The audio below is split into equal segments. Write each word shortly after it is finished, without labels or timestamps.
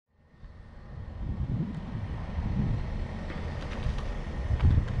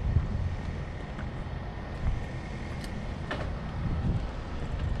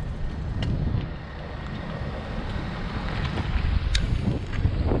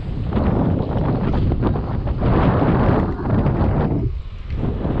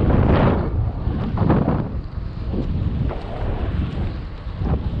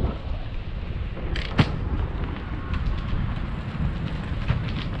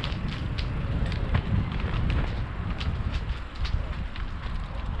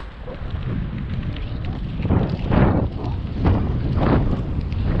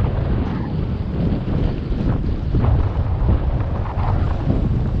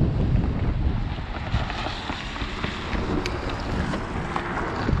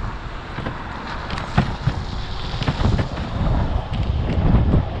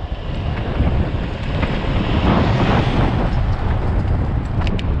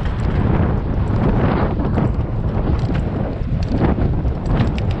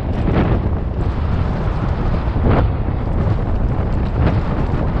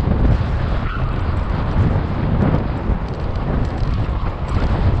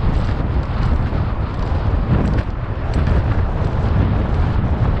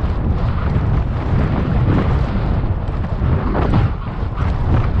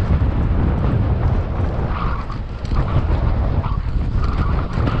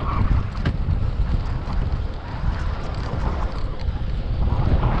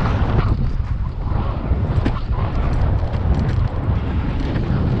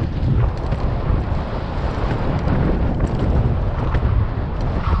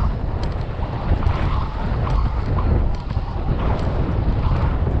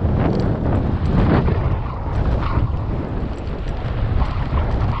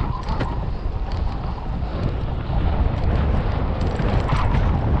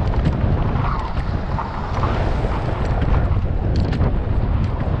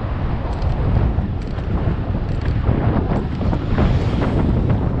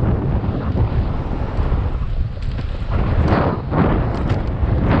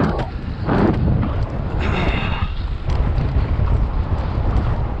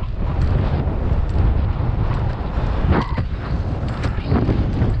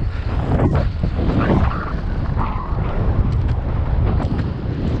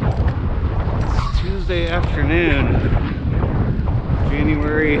Wednesday afternoon,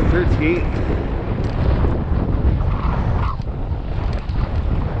 January 13th.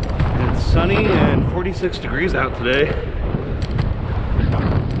 It's sunny and 46 degrees out today.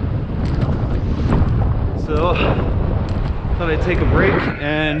 So, thought I'd take a break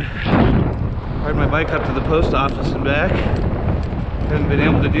and ride my bike up to the post office and back. Haven't been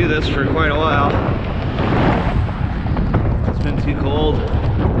able to do this for quite a while. It's been too cold.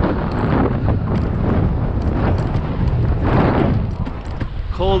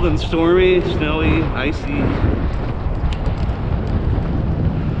 Cold and stormy, snowy, icy.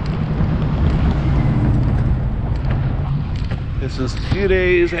 This is 2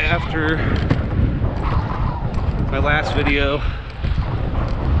 days after my last video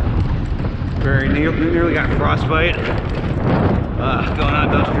where I nearly got frostbite. Going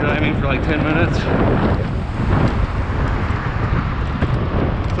out dumpster diving for like 10 minutes.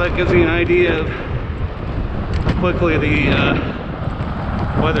 So that gives you an idea of how quickly the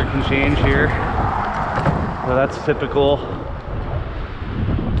weather can change here. So that's typical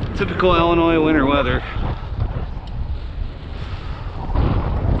Illinois winter weather.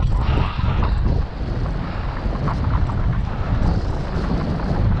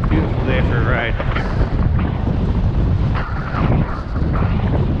 Beautiful day for a ride.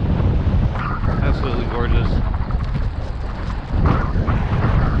 Absolutely gorgeous.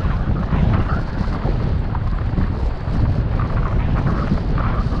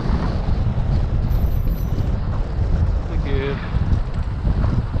 Thank you.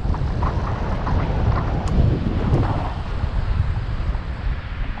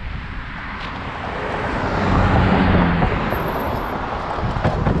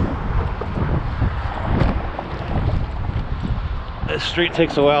 This street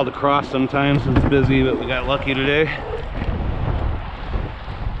takes a while to cross sometimes, it's busy, but we got lucky today.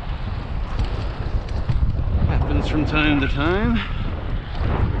 Happens from time to time.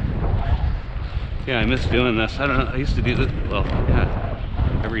 Yeah, I miss doing this. I don't know, I used to do this, well,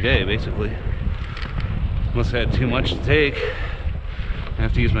 yeah, every day basically. Unless I had too much to take, I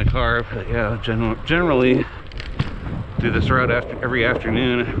have to use my car, but yeah, generally do this route every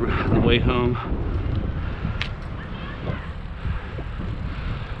afternoon on the way home.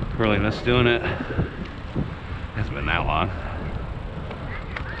 Really miss doing it. Hasn't been that long.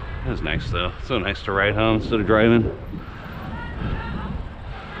 It was nice though. So nice to ride home instead of driving.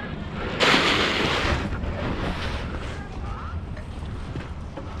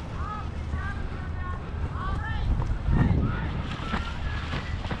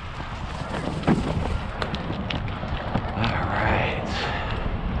 All right.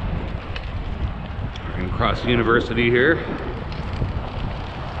 We're gonna cross University here.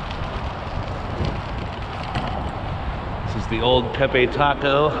 The old Pepe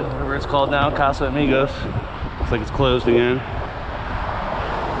Taco, whatever it's called now, Casa Amigos. Looks like it's closed again.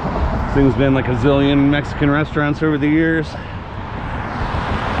 This thing's been like a zillion Mexican restaurants over the years.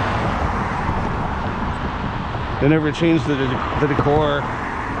 They never changed the decor.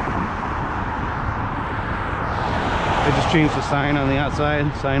 They just changed the sign on the outside,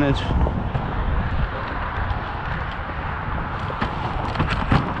 signage.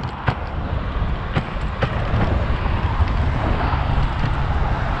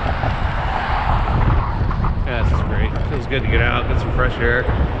 Feels good to get out, get some fresh air.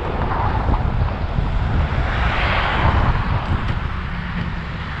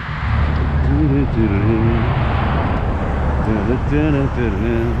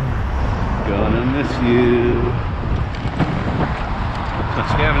 Gonna miss you. My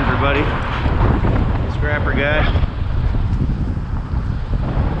scavenger buddy, scrapper guy.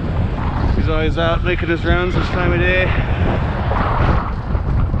 He's always out making his rounds this time of day.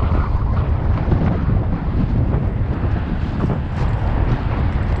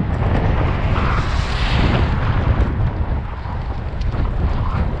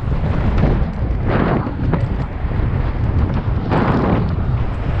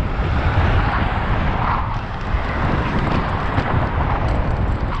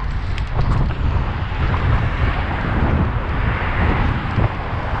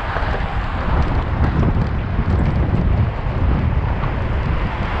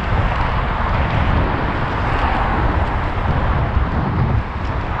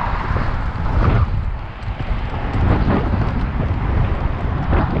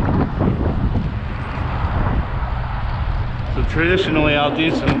 Traditionally, I'll do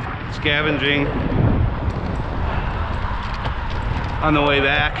some scavenging on the way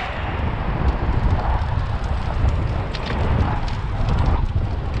back.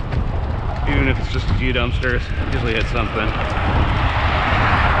 Even if it's just a few dumpsters, usually hit something.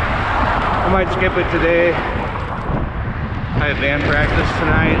 might skip it today. I have band practice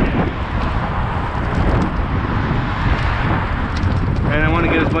tonight. And I want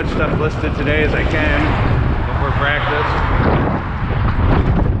to get as much stuff listed today as I can before practice.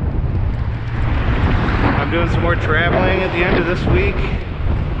 I'm doing some more traveling at the end of this week.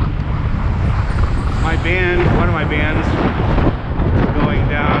 My band, one of my bands, is going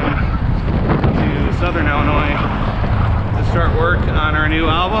down to Southern Illinois to start work on our new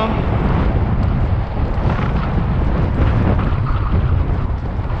album.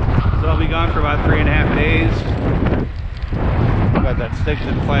 So I'll be gone for about 3.5 days. Got that stick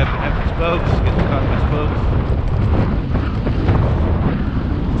to fly up at the spokes, get caught my spokes.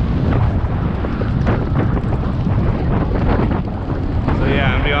 So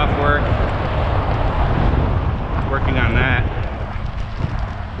yeah, I'm gonna be off work, working on that.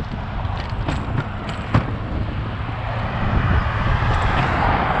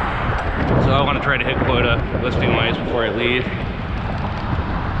 So I want to try to hit quota listing wise before I leave.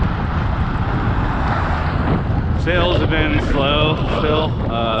 Sales have been slow still.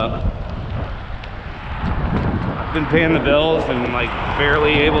 I've been paying the bills and like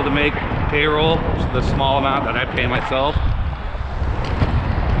barely able to make payroll, the small amount that I pay myself.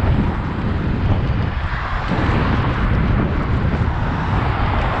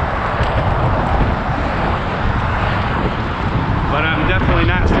 But I'm definitely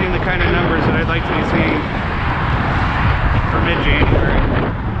not seeing the kind of numbers that I'd like to be seeing for mid-January.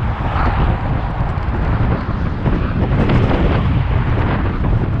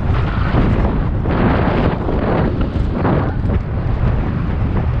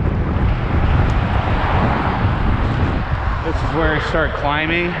 This is where I start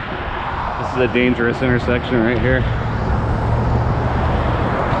climbing. This is a dangerous intersection right here. And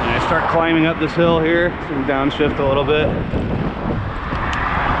I start climbing up this hill here, so I'm downshift a little bit.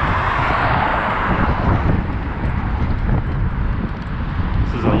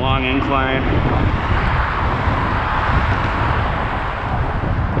 This is a long incline.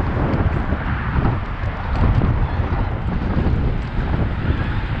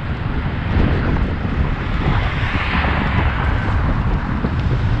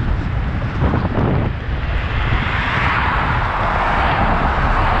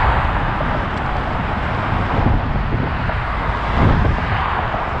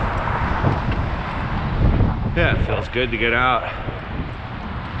 Yeah, it feels good to get out.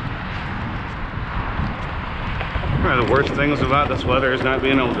 One of the worst things about this weather is not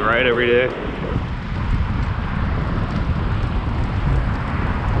being able to ride every day.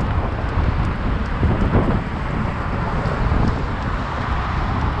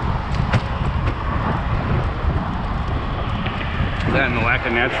 That and the lack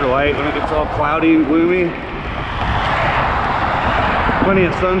of natural light when it gets all cloudy and gloomy. Plenty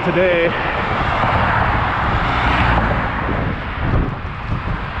of sun today.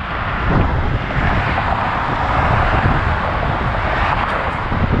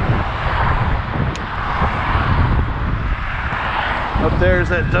 Up there's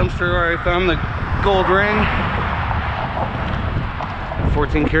that dumpster where I found the gold ring.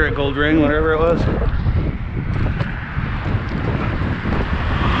 14 karat gold ring, whatever it was.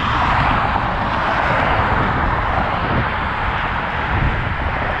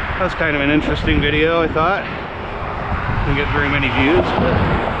 That was kind of an interesting video, I thought. Didn't get very many views,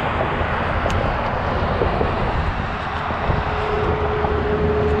 but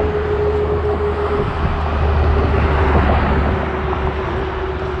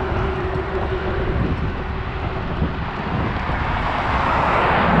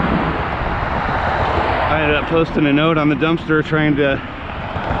I ended up posting a note on the dumpster trying to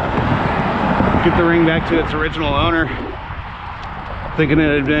get the ring back to its original owner, thinking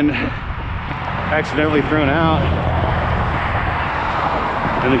it had been accidentally thrown out.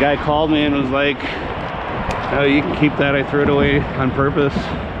 And the guy called me and was like, "Oh, you can keep that, I threw it away on purpose.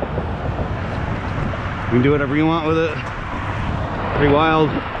 You can do whatever you want with it." Pretty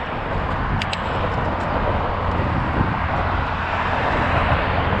wild.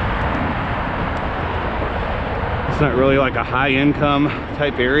 It's not really like a high income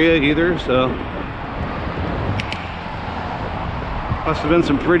type area either, so must have been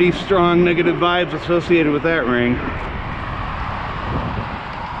some pretty strong negative vibes associated with that ring.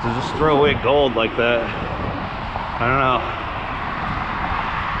 To just throw away gold like that, I don't know.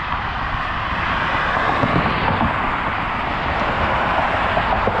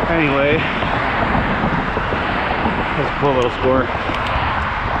 Anyway, that's a cool little score.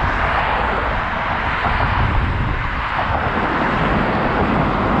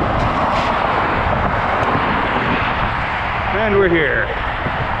 And we're here.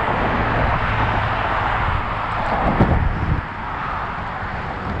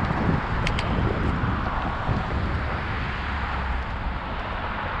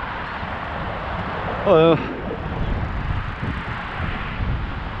 Hello.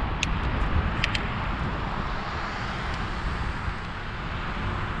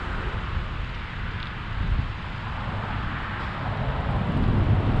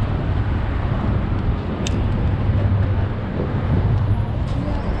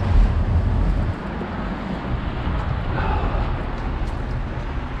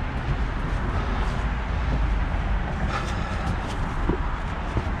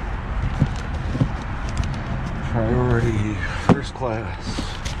 Priority, first class,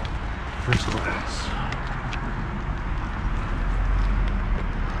 first class.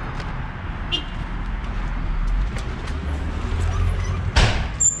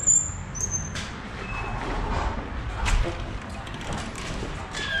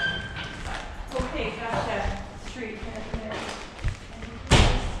 Okay, gotcha. Street.